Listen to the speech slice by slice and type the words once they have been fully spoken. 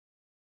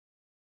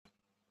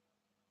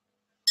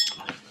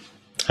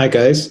Hi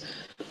guys,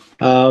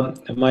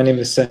 my name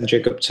is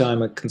Sanjay Gupta.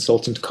 I'm a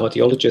consultant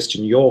cardiologist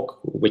in York,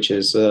 which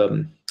is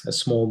a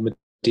small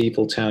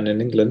medieval town in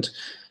England.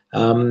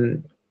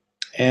 Um,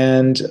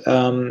 and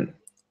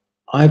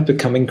I've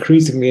become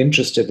increasingly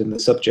interested in the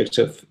subject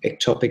of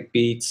ectopic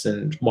beats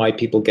and why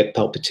people get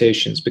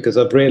palpitations, because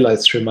I've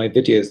realized through my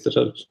videos that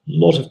a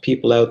lot of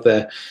people out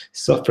there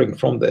suffering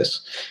from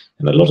this.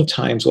 And a lot of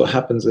times what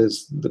happens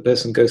is the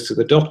person goes to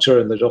the doctor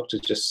and the doctor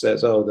just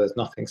says, oh, there's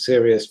nothing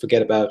serious,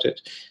 forget about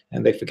it.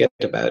 And they forget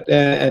about it.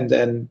 And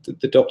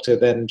the doctor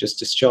then just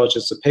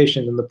discharges the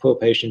patient, and the poor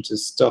patient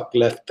is stuck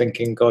left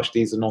thinking, gosh,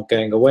 these are not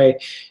going away.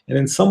 And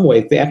in some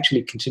ways, they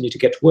actually continue to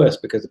get worse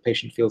because the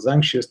patient feels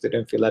anxious, they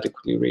don't feel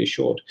adequately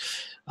reassured.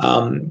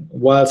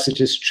 Whilst it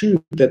is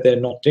true that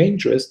they're not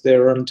dangerous,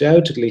 they're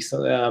undoubtedly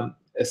a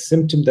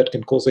symptom that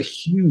can cause a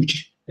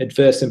huge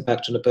adverse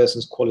impact on a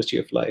person's quality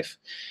of life.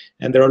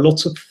 And there are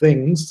lots of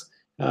things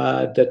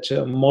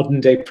that modern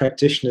day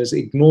practitioners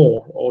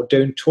ignore or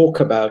don't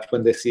talk about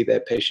when they see their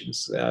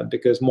patients,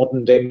 because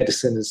modern day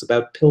medicine is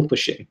about pill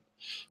pushing,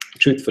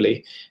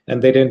 truthfully,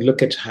 and they don't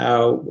look at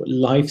how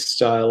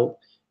lifestyle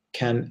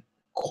can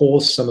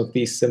cause some of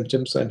these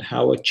symptoms and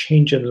how a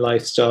change in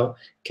lifestyle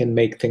can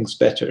make things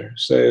better.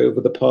 So over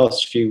the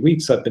past few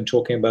weeks, I've been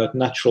talking about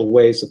natural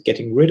ways of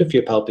getting rid of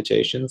your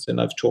palpitations, and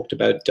I've talked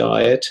about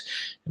diet,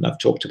 and I've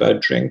talked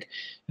about drink.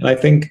 And I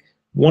think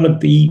one of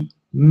the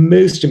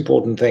most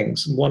important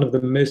things, one of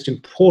the most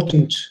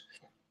important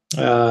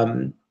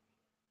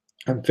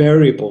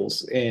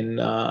variables in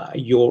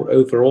your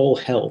overall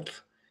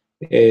health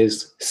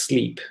is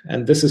sleep.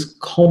 And this is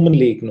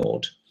commonly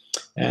ignored.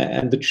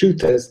 And the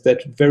truth is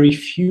that very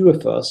few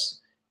of us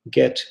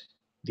get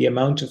the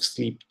amount of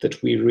sleep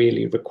that we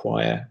really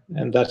require.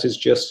 And that is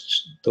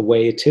just the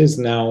way it is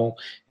now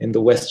in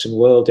the Western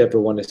world.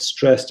 Everyone is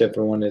stressed,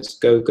 everyone is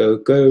go, go,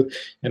 go,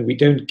 and we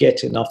don't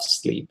get enough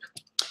sleep.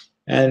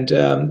 And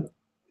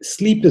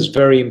sleep is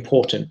very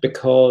important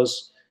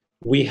because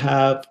we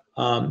have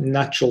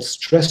natural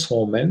stress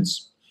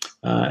hormones,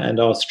 and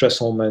our stress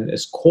hormone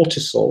is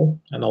cortisol.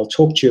 And I'll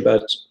talk to you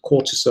about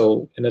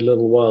cortisol in a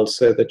little while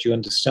so that you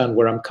understand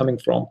where I'm coming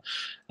from.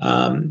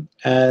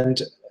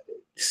 And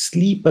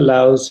sleep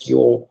allows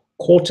your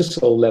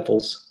cortisol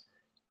levels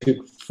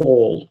to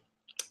fall.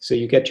 So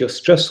you get your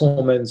stress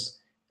hormones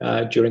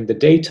during the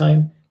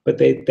daytime, but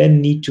they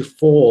then need to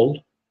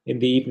fall in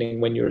the evening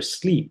when you're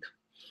asleep.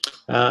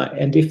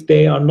 And if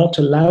they are not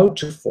allowed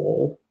to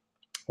fall,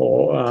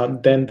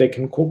 then they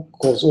can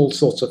cause all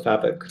sorts of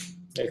havoc.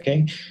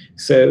 Okay,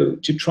 so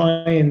to try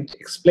and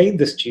explain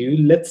this to you,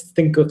 let's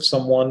think of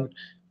someone,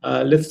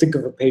 let's think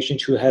of a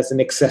patient who has an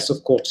excess of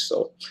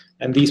cortisol.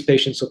 And these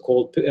patients are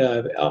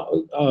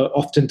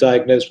often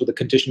diagnosed with a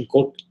condition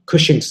called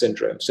Cushing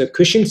syndrome. So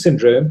Cushing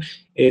syndrome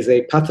is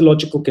a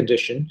pathological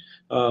condition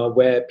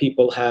where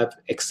people have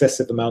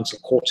excessive amounts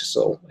of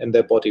cortisol in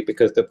their body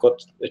because they've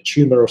got a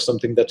tumor or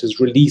something that is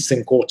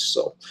releasing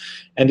cortisol.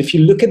 And if you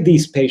look at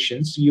these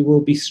patients, you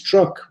will be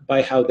struck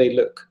by how they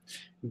look,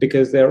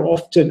 because they're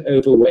often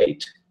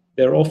overweight,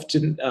 they're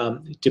often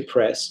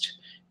depressed,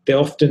 they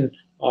often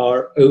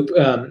are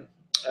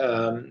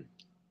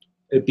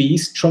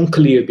obese,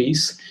 truncally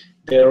obese,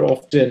 they're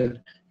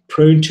often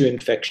prone to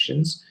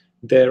infections,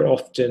 they're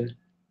often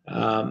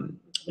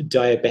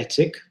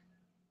diabetic,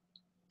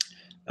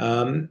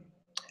 and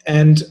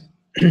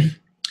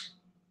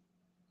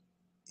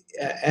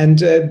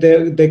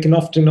they can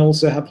often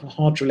also have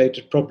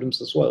heart-related problems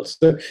as well.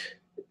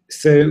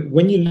 So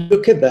when you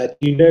look at that,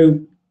 you know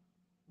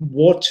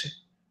what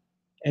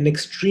an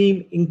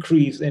extreme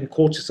increase in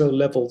cortisol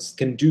levels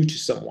can do to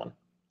someone.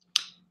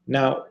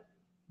 Now,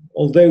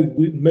 although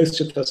most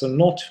of us are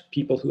not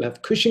people who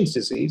have Cushing's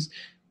disease,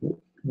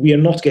 we are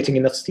not getting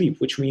enough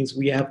sleep, which means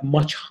we have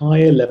much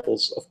higher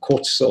levels of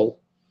cortisol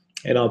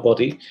in our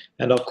body,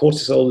 and our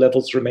cortisol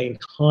levels remain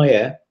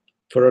higher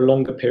for a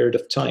longer period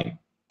of time.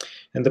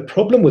 And the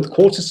problem with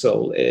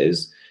cortisol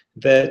is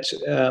that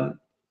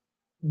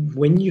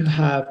when you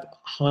have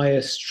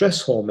higher stress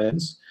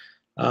hormones,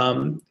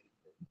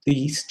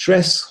 the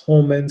stress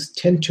hormones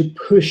tend to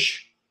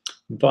push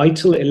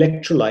vital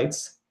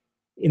electrolytes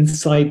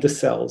inside the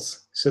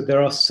cells. So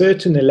there are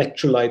certain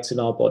electrolytes in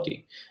our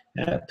body,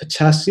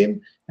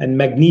 potassium and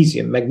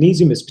magnesium.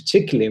 Magnesium is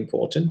particularly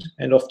important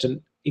and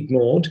often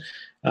ignored,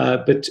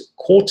 but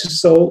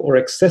cortisol or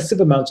excessive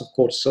amounts of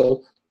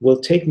cortisol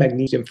will take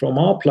magnesium from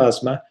our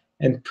plasma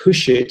and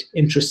push it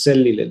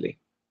intracellularly,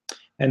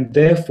 and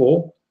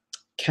therefore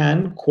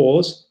can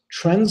cause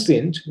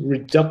transient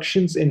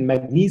reductions in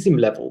magnesium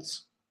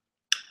levels.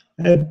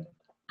 And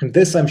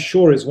this, I'm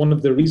sure, is one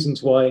of the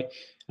reasons why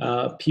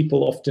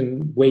people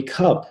often wake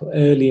up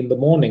early in the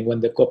morning when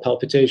they've got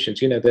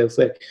palpitations. You know,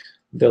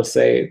 they'll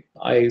say,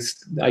 I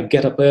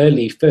get up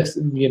early, first,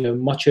 you know,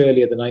 much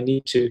earlier than I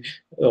need to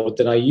or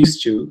than I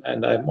used to,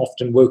 and I'm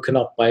often woken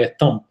up by a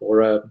thump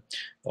or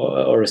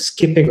a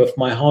skipping of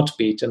my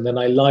heartbeat, and then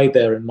I lie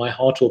there and my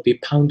heart will be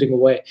pounding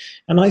away.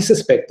 And I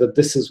suspect that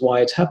this is why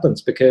it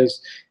happens, because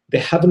they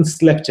haven't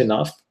slept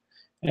enough,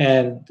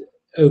 and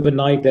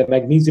overnight their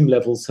magnesium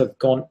levels have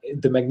gone,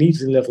 the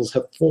magnesium levels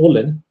have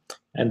fallen,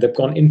 and they've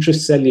gone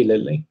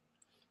intracellularly.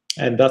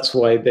 And that's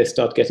why they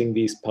start getting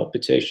these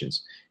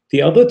palpitations.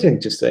 The other thing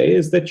to say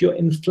is that your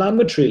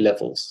inflammatory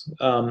levels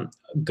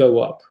go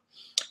up.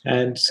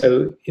 And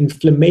so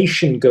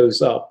inflammation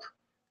goes up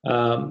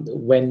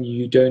when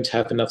you don't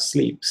have enough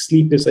sleep.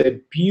 Sleep is a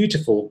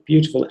beautiful,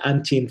 beautiful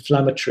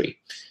anti-inflammatory.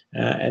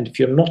 And if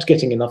you're not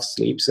getting enough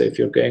sleep, so if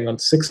you're going on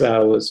 6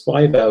 hours,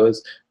 5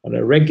 hours on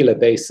a regular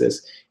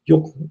basis,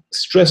 your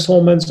stress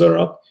hormones are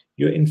up,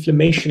 your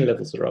inflammation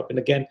levels are up. And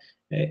again,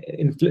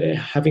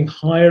 having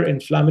higher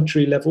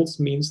inflammatory levels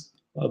means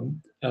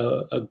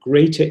a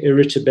greater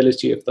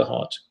irritability of the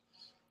heart.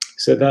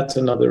 So that's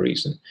another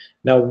reason.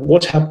 Now,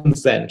 what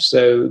happens then?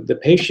 So the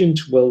patient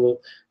will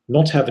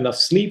not have enough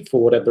sleep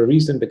for whatever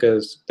reason,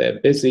 because they're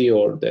busy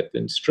or they've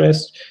been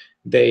stressed.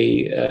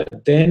 They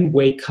then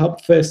wake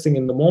up first thing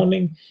in the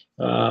morning,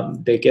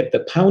 they get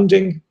the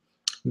pounding,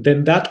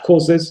 then that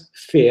causes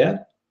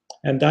fear,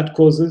 and that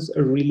causes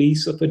a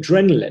release of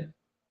adrenaline,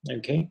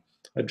 okay?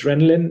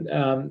 Adrenaline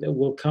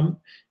will come,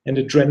 and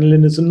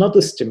adrenaline is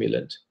another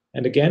stimulant.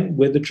 And again,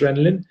 with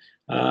adrenaline,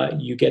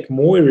 you get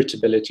more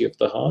irritability of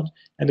the heart.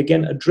 And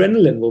again,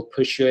 adrenaline will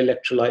push your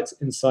electrolytes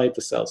inside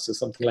the cells. So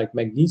something like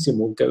magnesium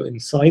will go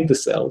inside the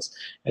cells.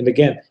 And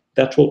again,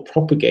 that will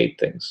propagate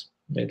things,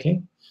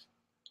 okay?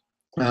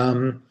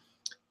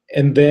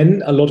 And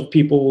then a lot of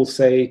people will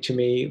say to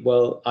me,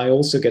 well, I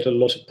also get a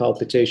lot of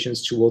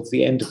palpitations towards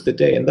the end of the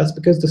day. And that's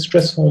because the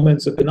stress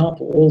hormones have been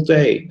up all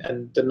day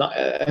and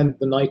the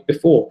night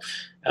before.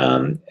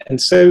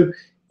 And so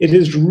it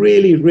is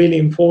really, really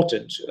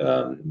important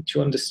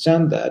to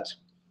understand that.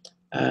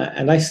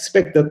 And I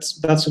suspect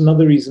that's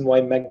another reason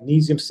why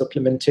magnesium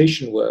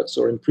supplementation works,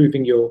 or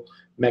improving your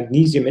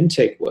magnesium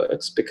intake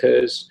works,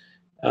 because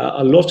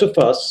a lot of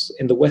us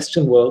in the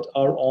Western world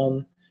are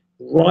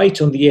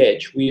right on the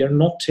edge. We are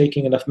not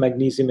taking enough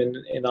magnesium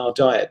in our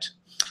diet,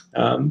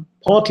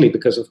 partly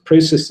because of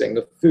processing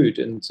of food.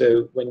 And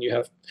so when you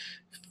have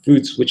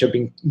foods which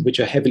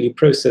are heavily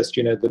processed,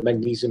 you know, the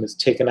magnesium is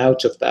taken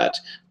out of that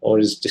or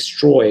is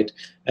destroyed,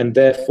 and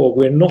therefore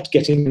we're not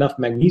getting enough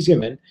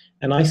magnesium in.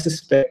 And I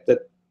suspect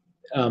that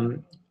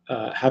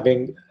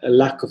having a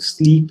lack of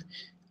sleep,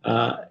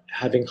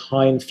 having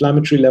high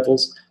inflammatory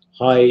levels,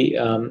 high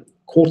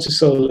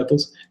cortisol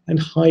levels,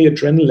 and high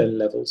adrenaline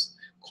levels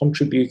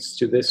contributes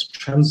to this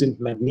transient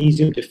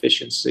magnesium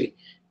deficiency,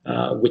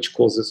 which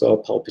causes our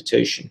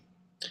palpitation.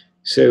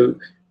 So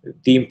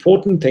the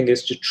important thing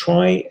is to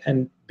try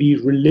and be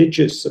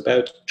religious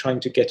about trying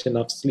to get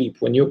enough sleep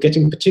when you're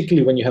getting,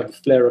 particularly when you have a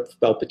flare-up of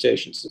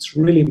palpitations. It's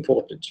really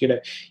important, you know,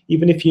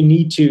 even if you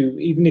need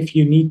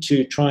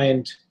to try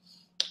and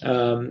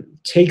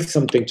take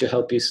something to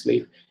help you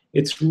sleep,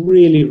 it's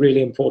really,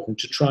 really important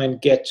to try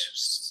and get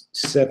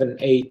 7,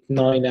 8,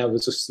 9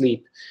 hours of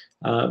sleep,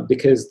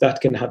 because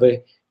that can have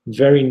a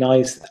very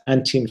nice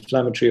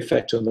anti-inflammatory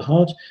effect on the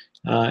heart.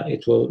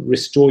 It will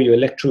restore your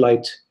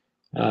electrolyte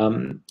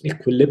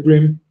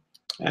equilibrium,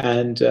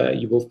 and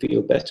you will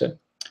feel better.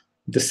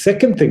 The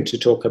second thing to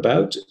talk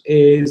about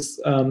is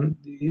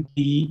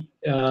the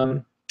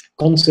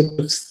concept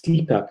of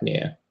sleep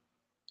apnea.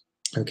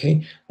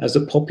 Okay, as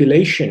a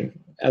population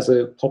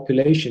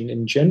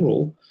in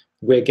general,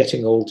 we're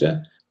getting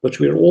older, but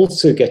we're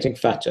also getting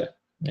fatter.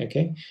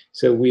 Okay,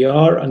 so we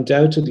are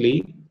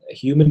undoubtedly,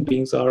 human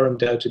beings are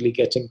undoubtedly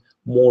getting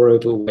more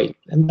overweight,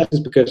 and that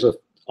is because of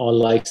our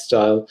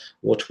lifestyle,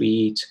 what we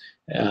eat,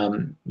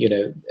 you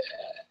know,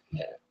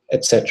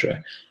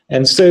 etc.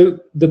 And so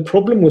the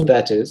problem with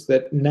that is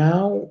that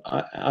now,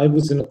 I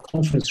was in a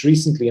conference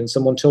recently and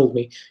someone told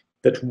me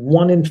that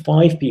 1 in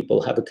 5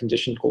 people have a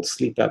condition called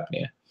sleep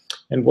apnea.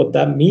 And what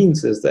that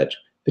means is that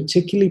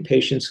particularly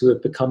patients who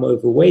have become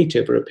overweight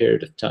over a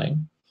period of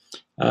time,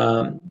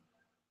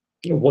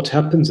 what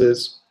happens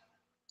is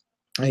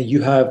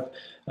you have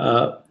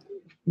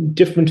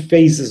different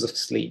phases of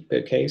sleep,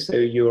 okay? So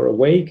you're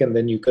awake, and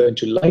then you go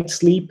into light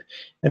sleep,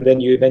 and then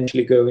you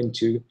eventually go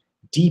into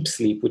deep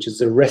sleep, which is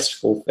the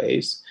restful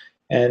phase.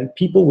 And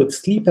people with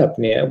sleep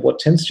apnea, what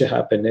tends to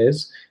happen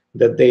is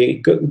that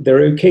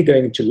they're okay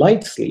going into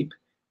light sleep,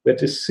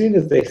 but as soon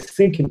as they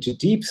sink into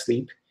deep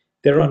sleep,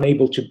 they're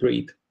unable to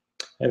breathe.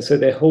 And so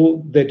they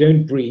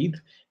don't breathe,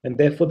 and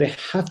therefore they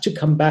have to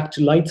come back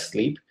to light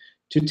sleep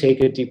to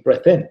take a deep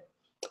breath in.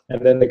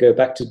 And then they go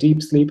back to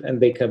deep sleep, and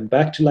they come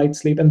back to light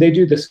sleep, and they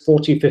do this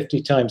 40,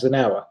 50 times an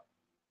hour.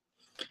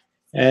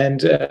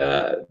 And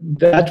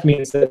that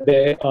means that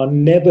they are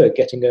never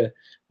getting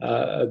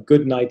a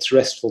good night's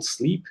restful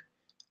sleep,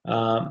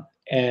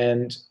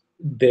 and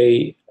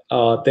they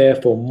are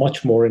therefore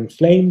much more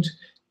inflamed,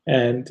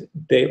 and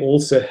they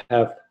also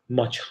have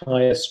much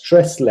higher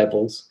stress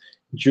levels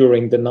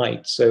during the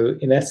night. So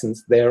in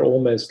essence, they're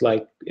almost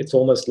like, it's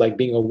almost like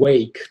being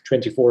awake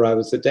 24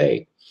 hours a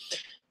day.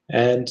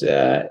 And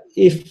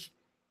if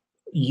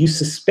you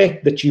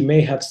suspect that you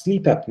may have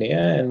sleep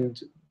apnea, and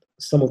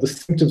some of the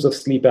symptoms of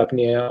sleep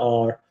apnea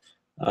are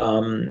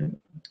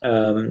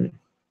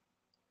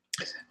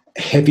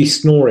heavy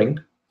snoring,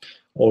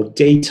 or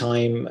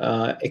daytime,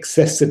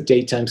 excessive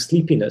daytime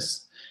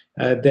sleepiness,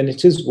 then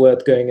it is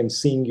worth going and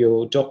seeing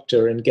your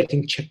doctor and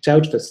getting checked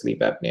out for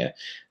sleep apnea.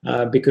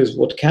 Because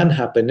what can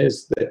happen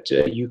is that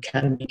you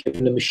can be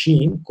given a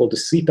machine called a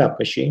CPAP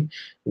machine,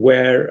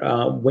 where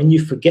when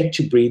you forget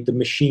to breathe, the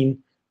machine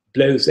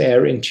blows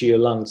air into your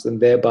lungs and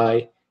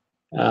thereby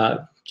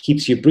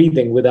keeps you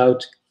breathing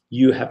without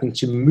you having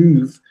to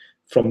move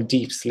from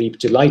deep sleep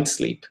to light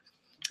sleep.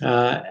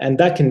 And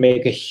that can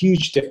make a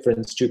huge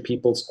difference to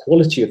people's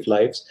quality of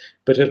lives,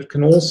 but it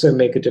can also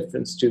make a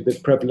difference to the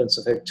prevalence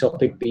of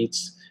ectopic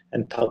beats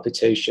and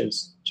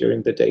palpitations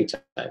during the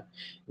daytime.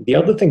 The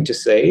other thing to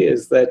say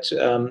is that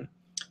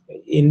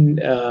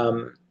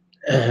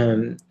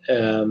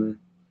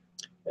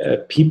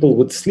people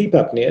with sleep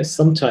apnea,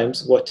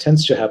 sometimes what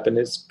tends to happen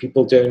is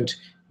people don't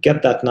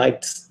get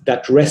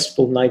that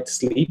restful night's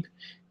sleep.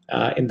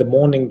 In the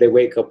morning, they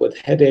wake up with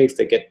headaches,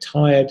 they get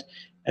tired,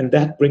 and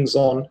that brings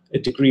on a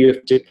degree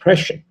of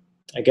depression.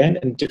 Again,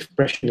 and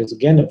depression is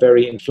again a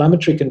very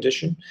inflammatory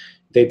condition.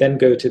 They then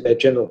go to their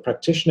general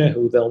practitioner,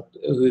 who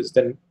is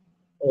then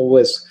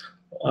always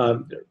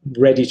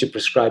ready to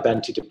prescribe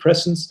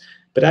antidepressants.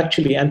 But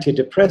actually,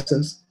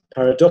 antidepressants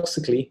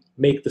paradoxically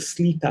make the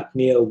sleep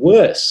apnea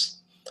worse.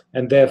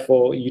 And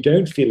therefore, you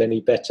don't feel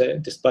any better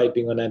despite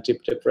being on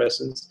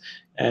antidepressants.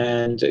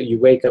 And you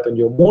wake up and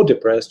you're more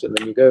depressed, and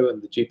then you go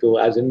and the GP will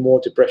add in more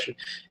depression.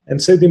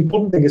 And so the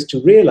important thing is to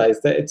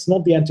realize that it's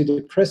not the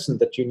antidepressant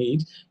that you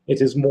need,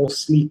 it is more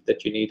sleep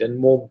that you need, and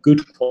more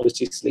good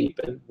quality sleep.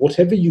 And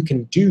whatever you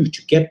can do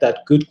to get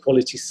that good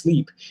quality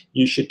sleep,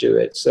 you should do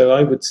it. So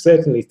I would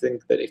certainly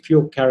think that if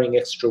you're carrying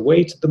extra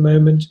weight at the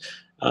moment,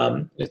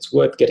 it's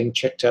worth getting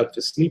checked out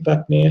for sleep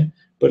apnea,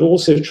 but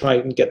also try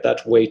and get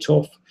that weight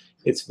off.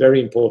 It's very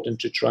important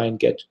to try and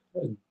get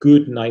a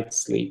good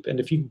night's sleep.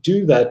 And if you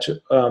do that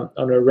on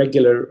a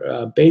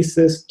regular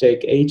basis,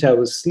 take 8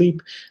 hours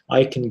sleep,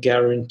 I can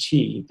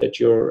guarantee that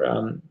your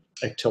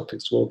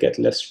ectopics will get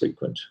less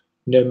frequent,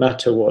 no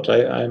matter what.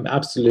 I'm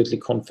absolutely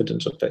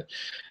confident of that.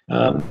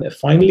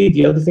 Finally,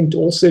 the other thing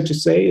also to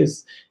say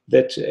is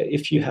that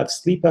if you have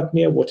sleep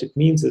apnea, what it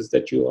means is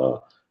that you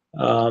are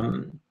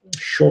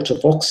short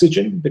of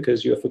oxygen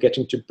because you're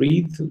forgetting to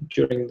breathe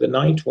during the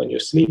night when you're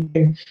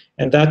sleeping.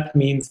 And that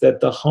means that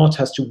the heart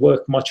has to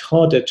work much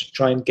harder to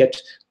try and get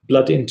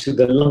blood into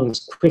the lungs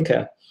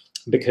quicker,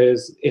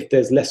 because if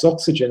there's less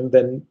oxygen,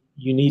 then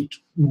you need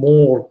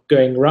more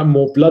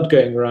blood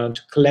going around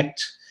to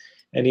collect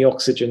any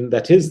oxygen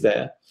that is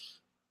there.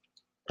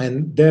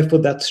 And therefore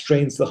that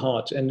strains the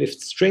heart. And if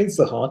it strains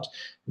the heart,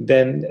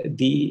 then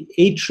the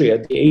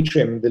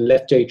atrium, the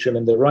left atrium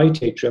and the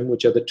right atrium,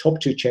 which are the top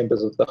two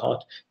chambers of the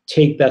heart,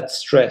 take that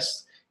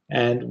stress.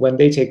 And when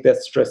they take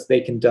that stress,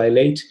 they can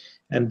dilate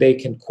and they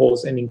can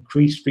cause an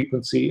increased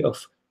frequency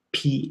of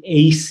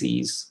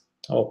PACs,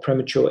 or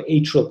premature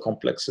atrial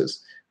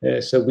complexes.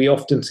 So we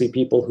often see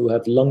people who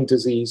have lung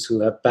disease, who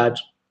have bad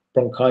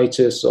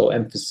bronchitis or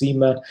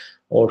emphysema,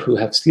 or who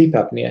have sleep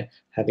apnea,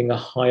 having a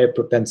higher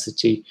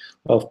propensity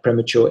of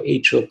premature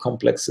atrial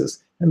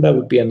complexes. And that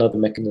would be another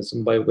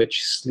mechanism by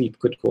which sleep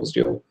could cause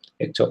your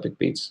ectopic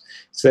beats.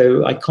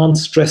 So I can't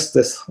stress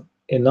this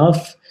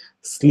enough.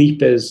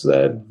 Sleep is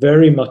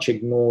very much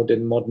ignored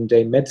in modern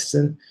day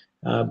medicine,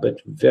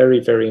 but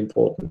very, very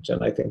important.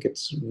 And I think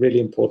it's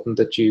really important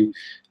that you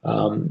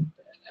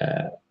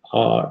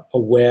are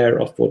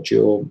aware of what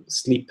your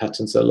sleep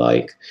patterns are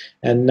like.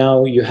 And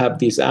now you have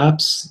these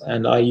apps,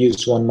 and I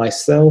use one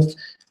myself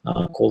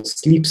called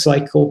Sleep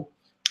Cycle,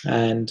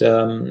 and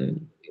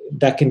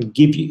that can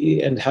give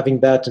you, and having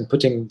that and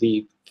putting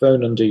the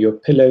phone under your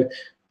pillow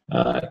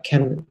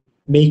can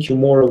make you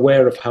more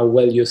aware of how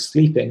well you're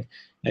sleeping,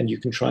 and you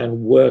can try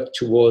and work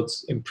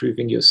towards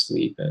improving your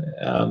sleep.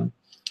 And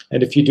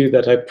if you do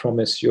that, I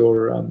promise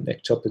your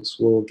ectopics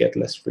will get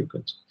less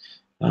frequent.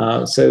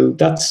 So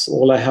that's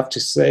all I have to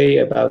say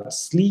about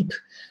sleep.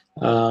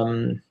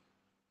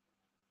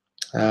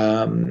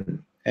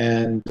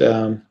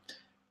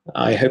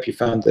 I hope you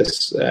found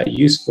this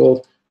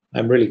useful.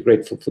 I'm really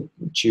grateful to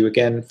you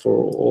again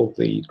for all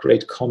the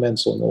great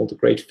comments and all the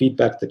great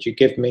feedback that you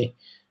give me.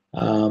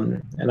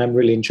 And I'm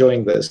really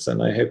enjoying this,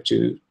 and I hope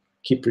to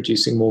keep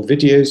producing more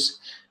videos.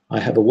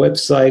 I have a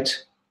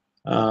website.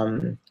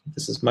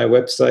 This is my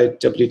website,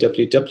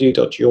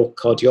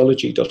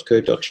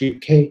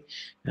 www.yorkcardiology.co.uk,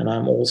 and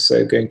I'm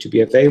also going to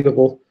be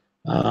available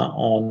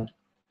on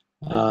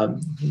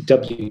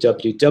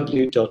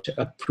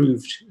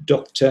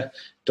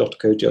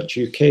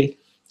www.approveddoctor.co.uk,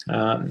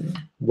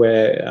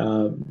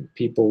 where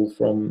people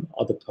from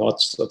other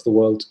parts of the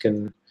world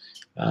can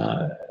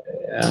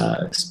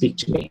speak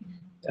to me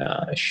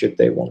should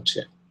they want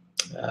to.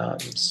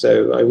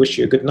 So I wish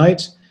you a good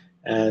night,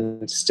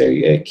 and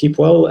keep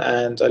well,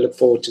 and I look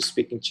forward to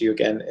speaking to you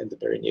again in the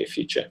very near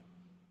future.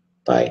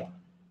 Bye.